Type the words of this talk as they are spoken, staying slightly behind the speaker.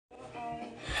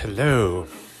Hello,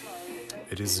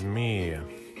 it is me,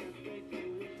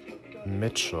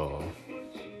 Mitchell.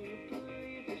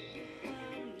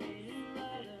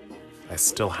 I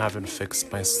still haven't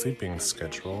fixed my sleeping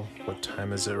schedule. What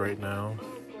time is it right now?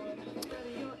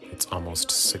 It's almost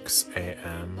 6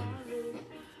 a.m.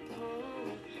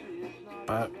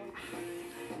 But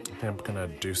I think I'm gonna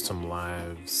do some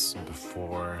lives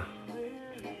before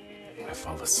I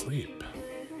fall asleep.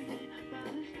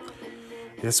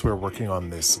 Yes, we're working on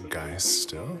this guy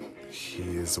still.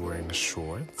 He is wearing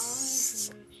shorts,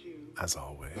 as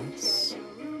always.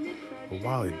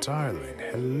 Wally, darling,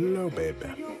 hello,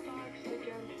 baby.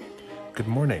 Good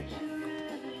morning.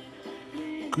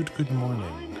 Good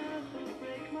morning.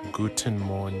 Guten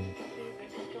Morgen.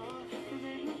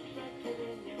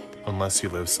 Unless you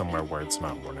live somewhere where it's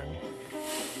not morning.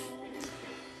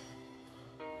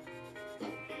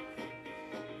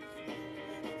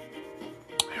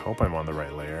 I hope I'm on the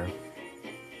right layer.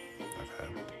 Okay.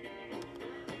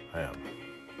 I am.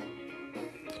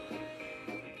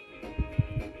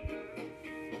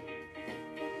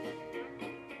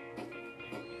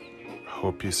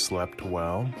 Hope you slept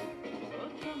well.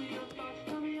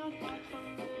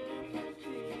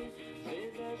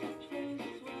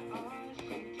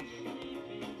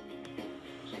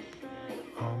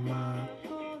 Oh my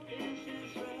God.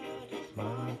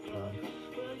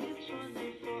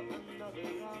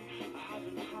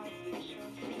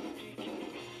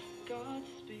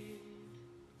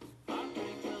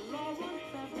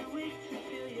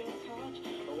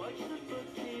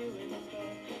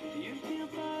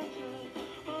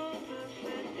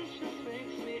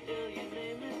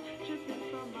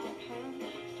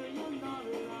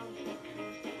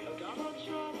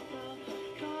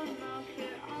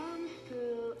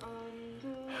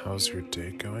 How's your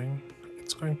day going?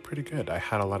 It's going pretty good. I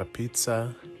had a lot of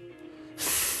pizza.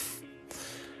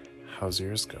 How's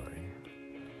yours going?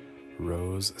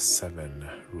 Rose 7.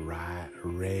 Rare.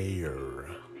 Rare?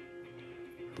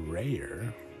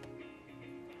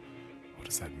 What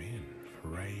does that mean?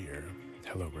 Rare.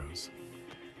 Hello, Rose.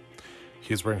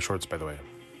 He's wearing shorts, by the way.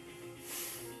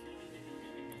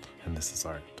 And this is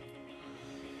art.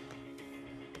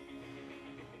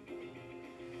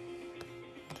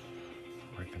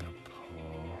 We're gonna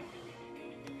pull...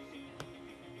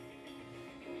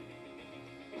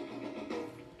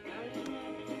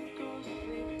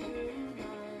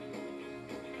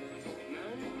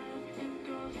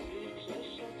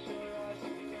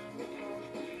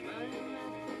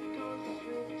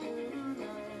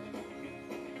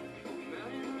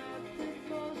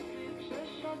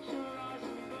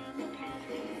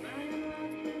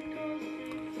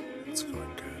 It's going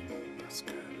good. That's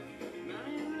good.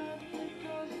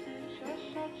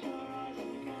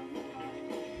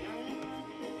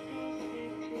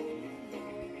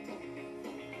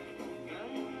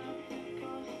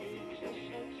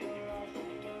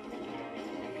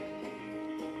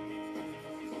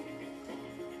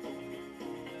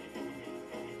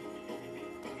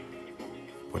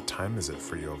 What time is it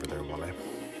for you over there, Wale?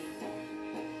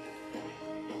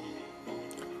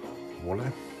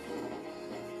 Wale?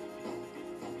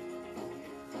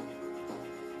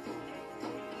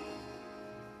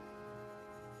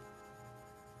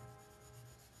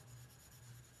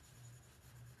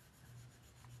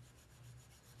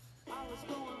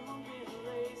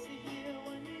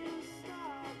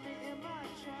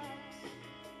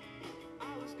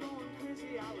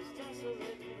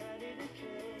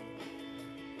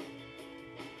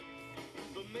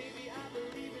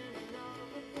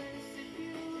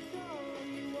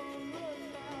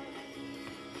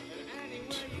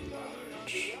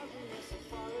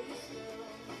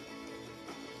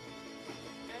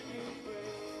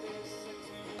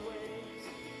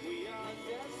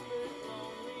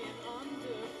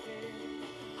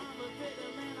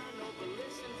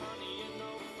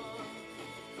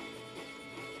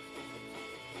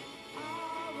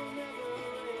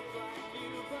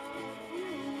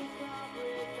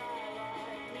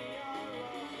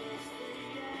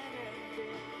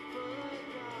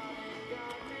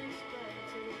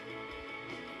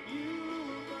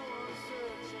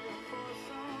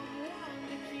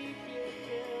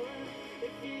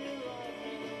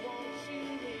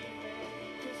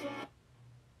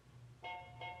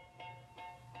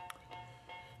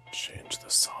 Change the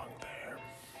song there.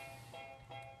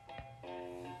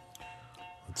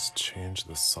 Let's change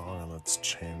the song and let's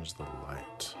change the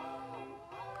light.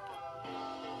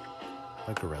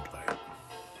 Like a red light.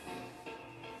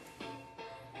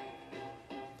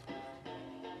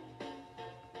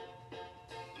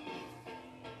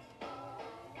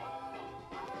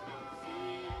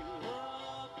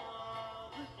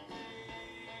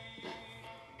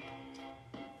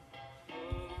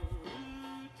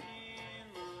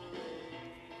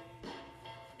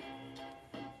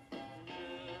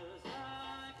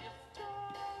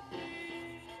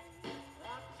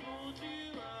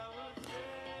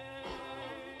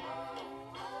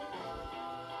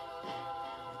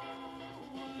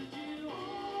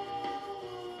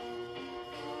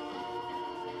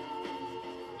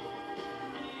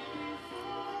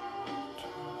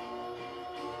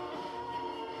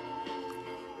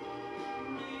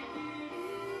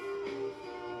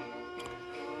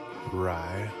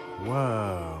 Rye.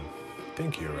 Whoa.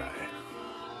 Thank you, Rye.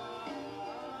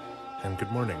 And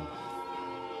good morning.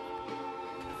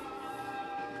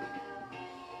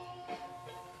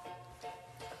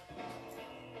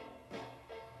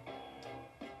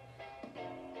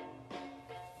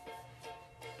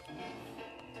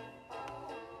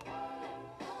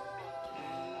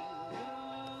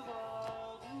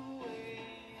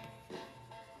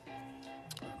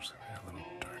 I'm just gonna be a little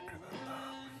darker than that.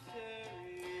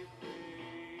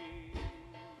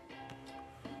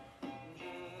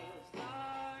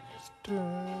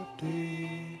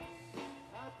 Dirty.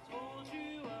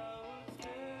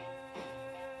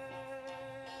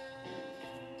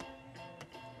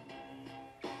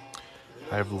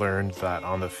 I've learned that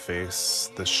on the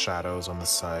face, the shadows on the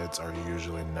sides are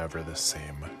usually never the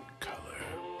same color.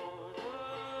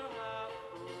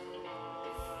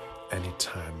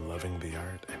 Anytime, loving the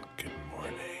art, and good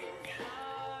morning.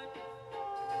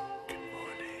 Good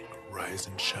morning, rise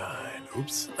and shine.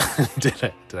 Oops,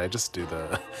 did I just do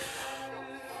the?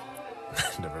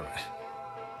 Never mind.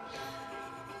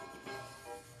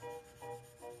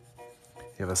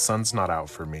 Yeah, the sun's not out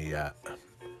for me yet,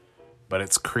 but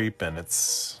it's creeping.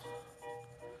 It's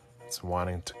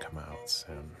wanting to come out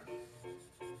soon.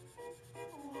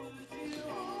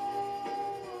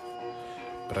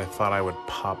 But I thought I would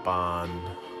pop on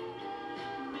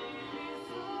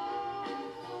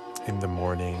in the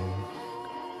morning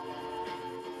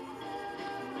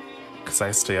because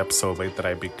I stay up so late that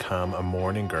I become a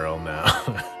morning girl now.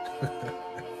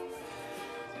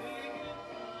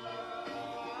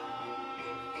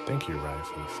 Thank you, Rye,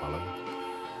 for the follow.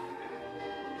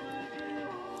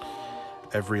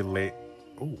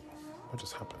 Oh, what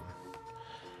just happened?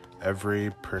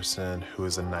 Every person who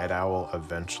is a night owl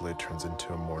eventually turns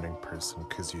into a morning person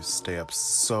because you stay up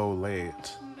so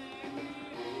late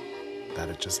that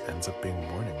it just ends up being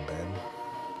morning, babe.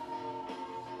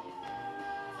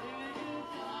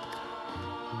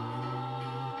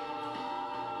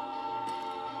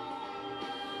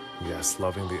 Yes,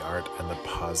 loving the art and the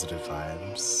positive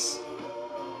vibes.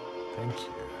 Thank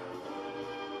you.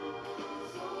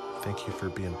 Thank you for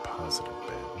being positive,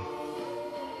 babe.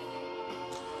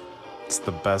 It's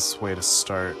the best way to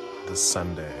start the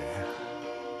Sunday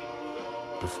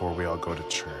before we all go to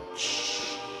church.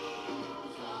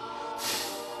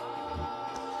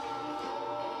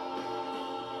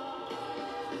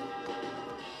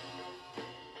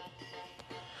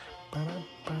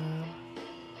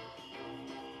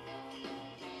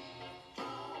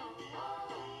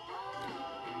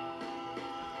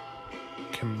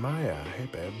 Kimaya, hey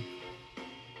babe.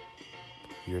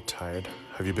 You're tired?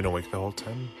 Have you been awake the whole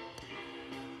time?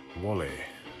 Wally,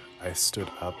 I stayed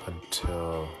up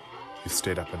until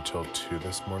 2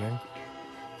 this morning?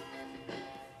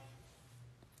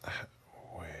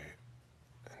 Wait,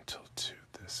 until 2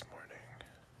 this morning.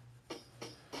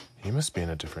 You must be in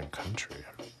a different country.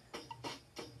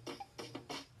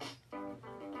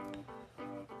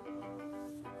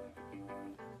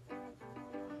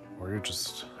 Or you're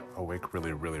just awake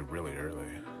really, really, really early.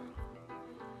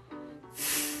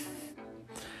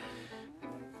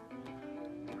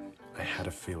 I had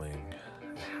a feeling.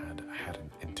 I had an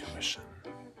intuition.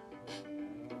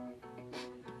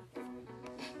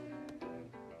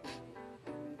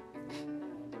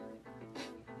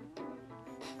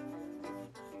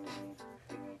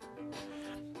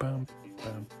 Bum,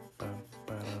 bum, bum,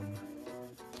 ba-dum.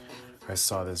 I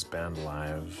saw this band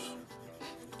live.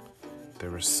 They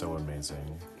were so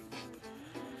amazing.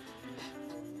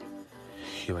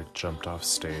 He jumped off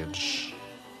stage.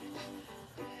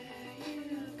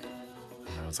 And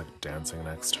I was dancing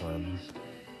next to him.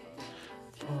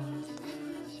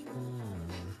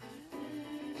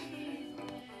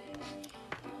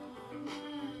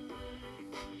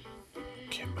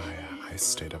 Kimaya, I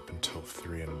stayed up until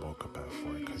 3 and woke up at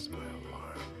 4 because of my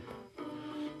alarm.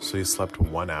 So you slept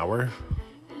 1 hour?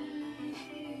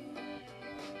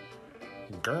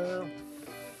 Girl.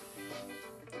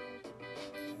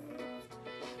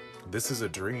 This is a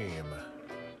dream.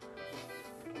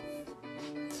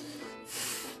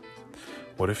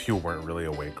 What if you weren't really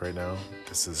awake right now?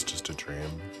 This is just a dream.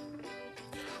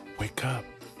 Wake up.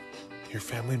 Your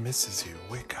family misses you.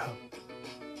 Wake up.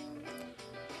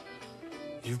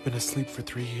 You've been asleep for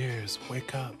 3 years.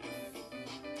 Wake up.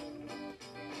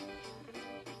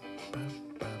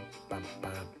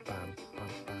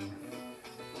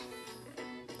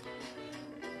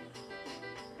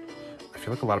 I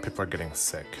feel like a lot of people are getting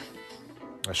sick.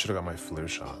 I should have got my flu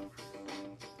shot.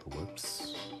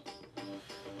 Whoops.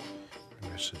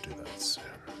 Maybe I should do that soon.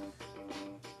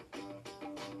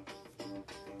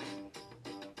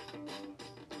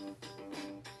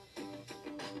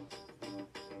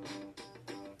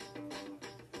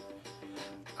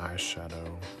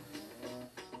 eyeshadow.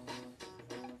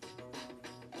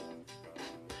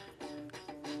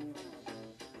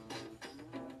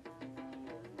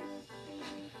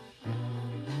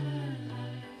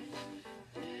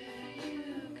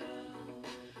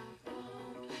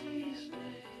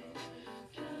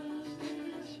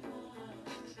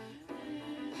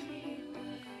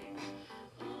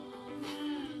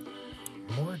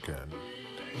 Morgan,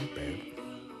 hey babe.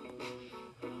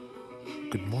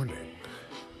 Good morning.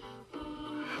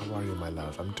 How are you, my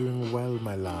love? I'm doing well,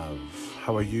 my love.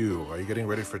 How are you? Are you getting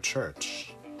ready for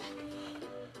church?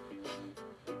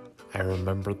 I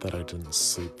remembered that I didn't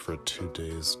sleep for 2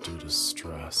 days due to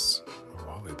stress.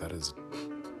 Wally,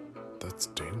 that's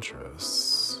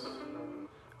dangerous.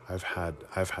 I've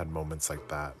had moments like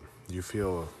that. You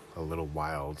feel a little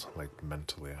wild, like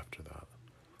mentally after that.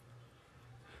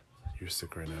 You're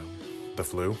sick right now. The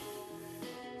flu?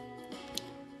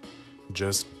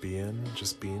 Just being.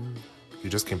 You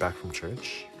just came back from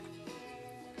church?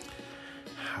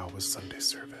 How was Sunday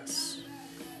service?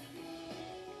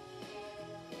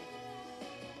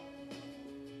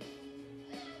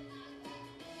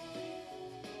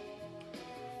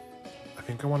 I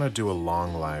think I want to do a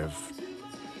long live.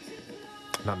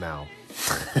 Not now.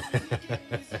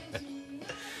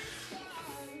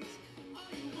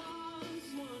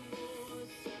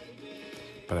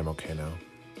 But I'm okay now.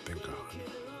 Thank God.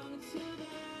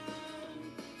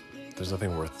 There's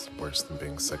nothing worse than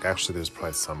being sick. Actually, there's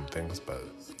probably some things, but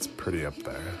it's pretty up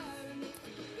there.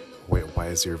 Wait, why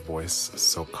is your voice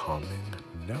so calming?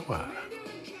 Noah.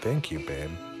 Thank you,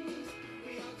 babe.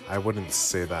 I wouldn't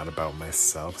say that about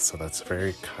myself, so that's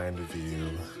very kind of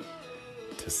you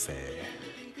to say.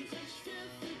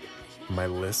 My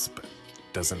lisp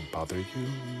doesn't bother you?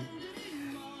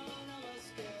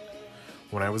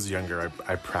 When I was younger,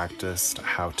 I practiced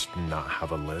how to not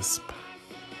have a lisp,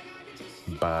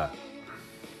 but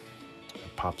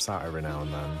it pops out every now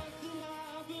and then.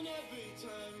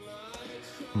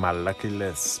 My lucky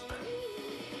lisp.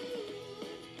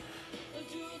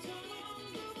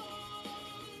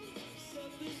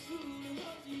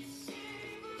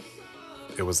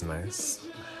 It was nice.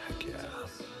 Heck yeah.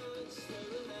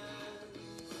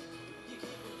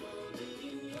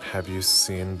 Have you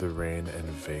seen the rain in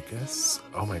Vegas?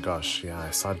 Oh my gosh, yeah, I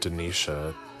saw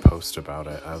Denisha post about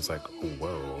it. I was like,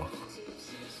 whoa.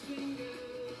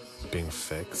 Being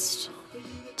fixed?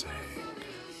 Dang.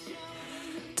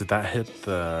 Did that hit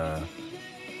the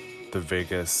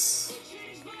Vegas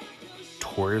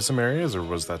tourism areas, or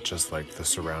was that just like the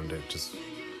surrounding? Just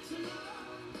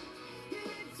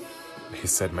he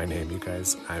said my name, you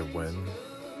guys. I win.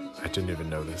 I didn't even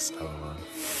notice. Oh,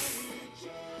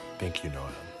 thank you,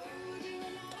 Noah.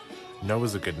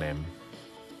 Noah's a good name.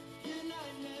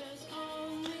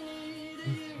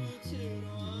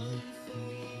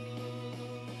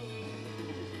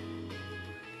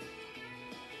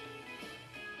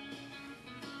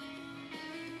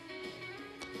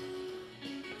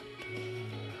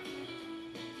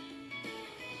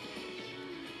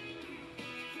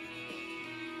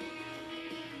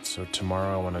 So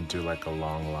tomorrow I want to do like a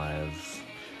long live.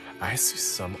 I see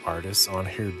some artists on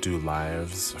here do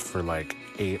lives for like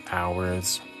 8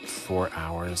 hours, 4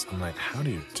 hours. I'm like, how do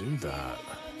you do that?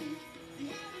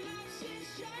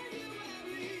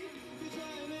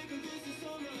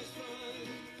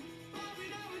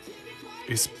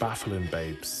 It's baffling,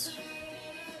 babes.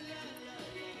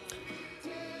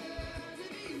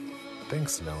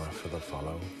 Thanks, Noah, for the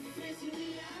follow.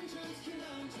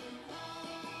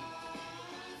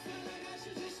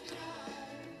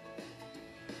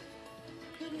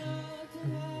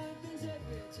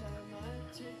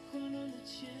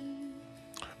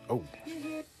 Oh.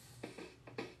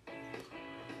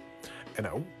 And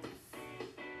oh.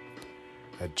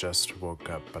 I just woke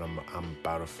up, but I'm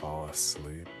about to fall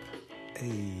asleep.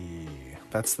 Hey,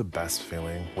 that's the best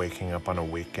feeling, waking up on a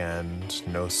weekend,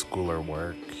 no school or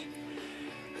work,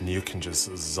 and you can just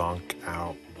zonk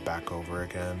out back over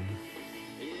again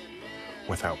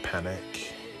without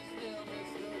panic.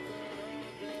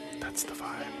 That's the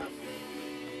vibe.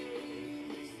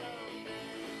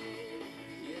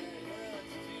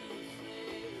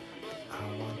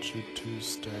 I want you to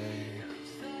stay.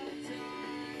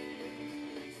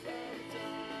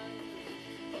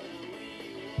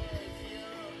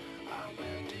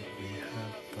 When did we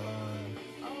have fun?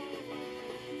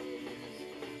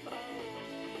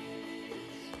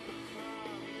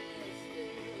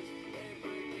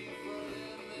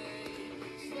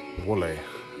 Wooly,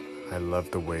 I love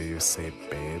the way you say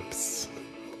babes.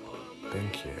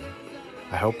 Thank you.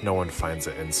 I hope no one finds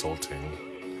it insulting.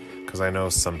 Because I know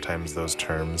sometimes those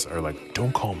terms are like,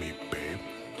 don't call me babe.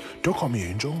 Don't call me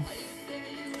Angel.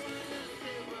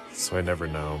 So I never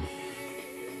know.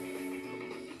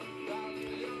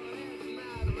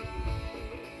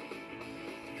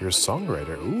 You're a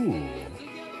songwriter. Ooh.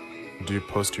 Do you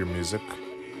post your music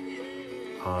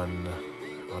on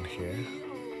here?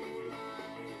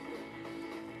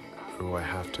 Ooh, I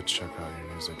have to check out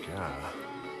your music. Yeah.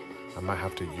 I might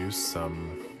have to use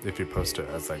some if you post it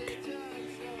as like...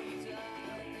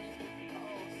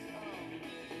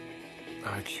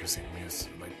 I like using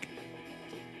music, like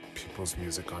people's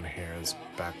music on here as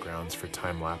backgrounds for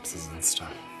time lapses and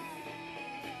stuff.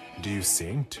 Do you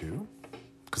sing too?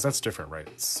 Because that's different, right?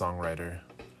 Songwriter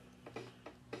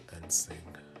and sing.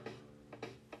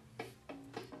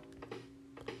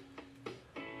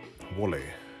 Wooly,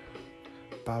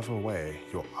 by the way,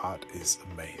 your art is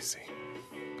amazing.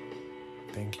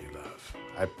 Thank you, love.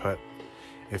 I put,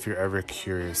 if you're ever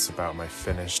curious about my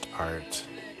finished art,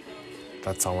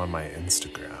 that's all on my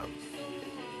Instagram.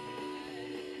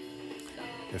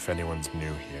 If anyone's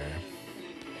new here.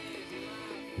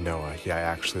 Noah, yeah, I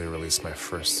actually released my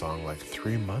first song like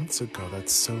 3 months ago.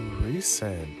 That's so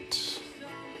recent.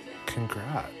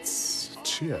 Congrats.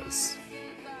 Cheers.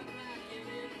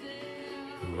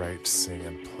 Write, sing,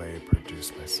 and play,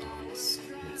 produce my songs.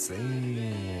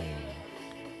 Sing.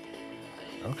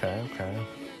 Okay.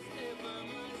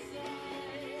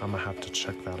 I'm gonna have to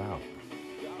check that out.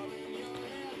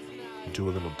 Do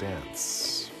a little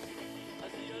dance.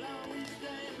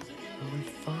 We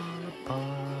fall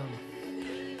apart.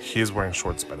 He is wearing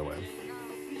shorts, by the way.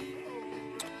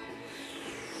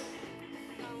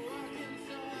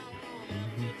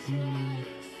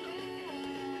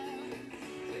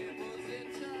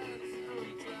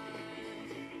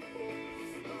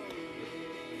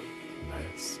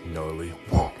 Nice. Noli.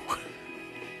 Whoa.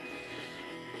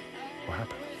 What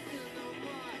happened?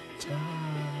 Time.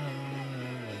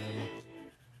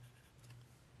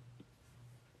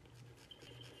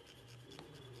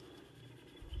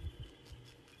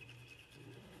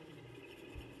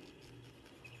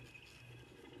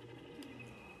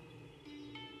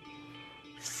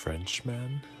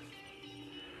 Frenchman?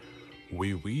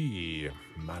 Oui.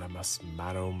 Mademoiselle.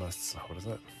 What is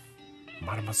it?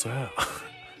 Mademoiselle.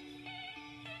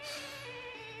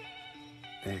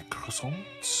 Et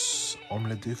croissants,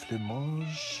 omelette de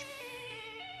fromage.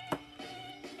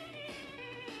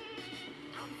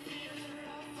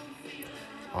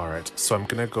 Alright, so I'm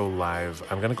gonna go live.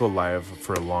 I'm gonna go live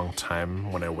for a long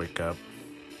time when I wake up.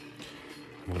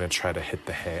 I'm gonna try to hit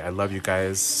the hay. I love you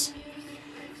guys.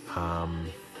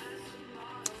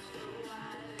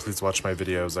 Please watch my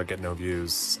videos. I get no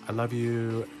views. I love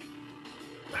you.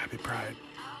 Happy Pride.